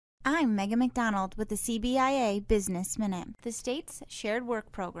I'm Megan McDonald with the CBIA Business Minute. The state's Shared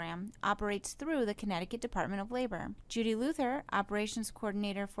Work Program operates through the Connecticut Department of Labor. Judy Luther, Operations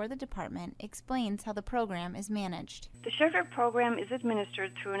Coordinator for the department, explains how the program is managed. The Shared Work Program is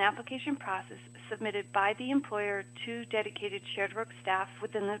administered through an application process submitted by the employer to dedicated Shared Work staff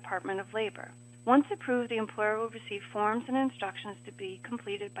within the Department of Labor. Once approved, the employer will receive forms and instructions to be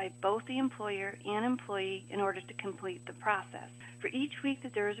completed by both the employer and employee in order to complete the process. For each week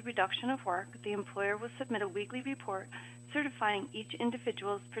that there is a reduction of work, the employer will submit a weekly report certifying each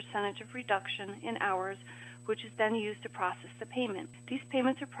individual's percentage of reduction in hours, which is then used to process the payment. These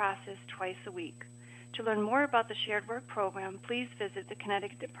payments are processed twice a week. To learn more about the Shared Work Program, please visit the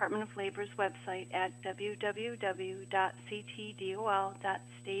Connecticut Department of Labor's website at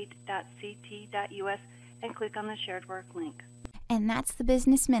www.ctdol.state.ct.us and click on the Shared Work link. And that's the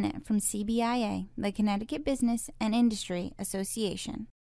Business Minute from CBIA, the Connecticut Business and Industry Association.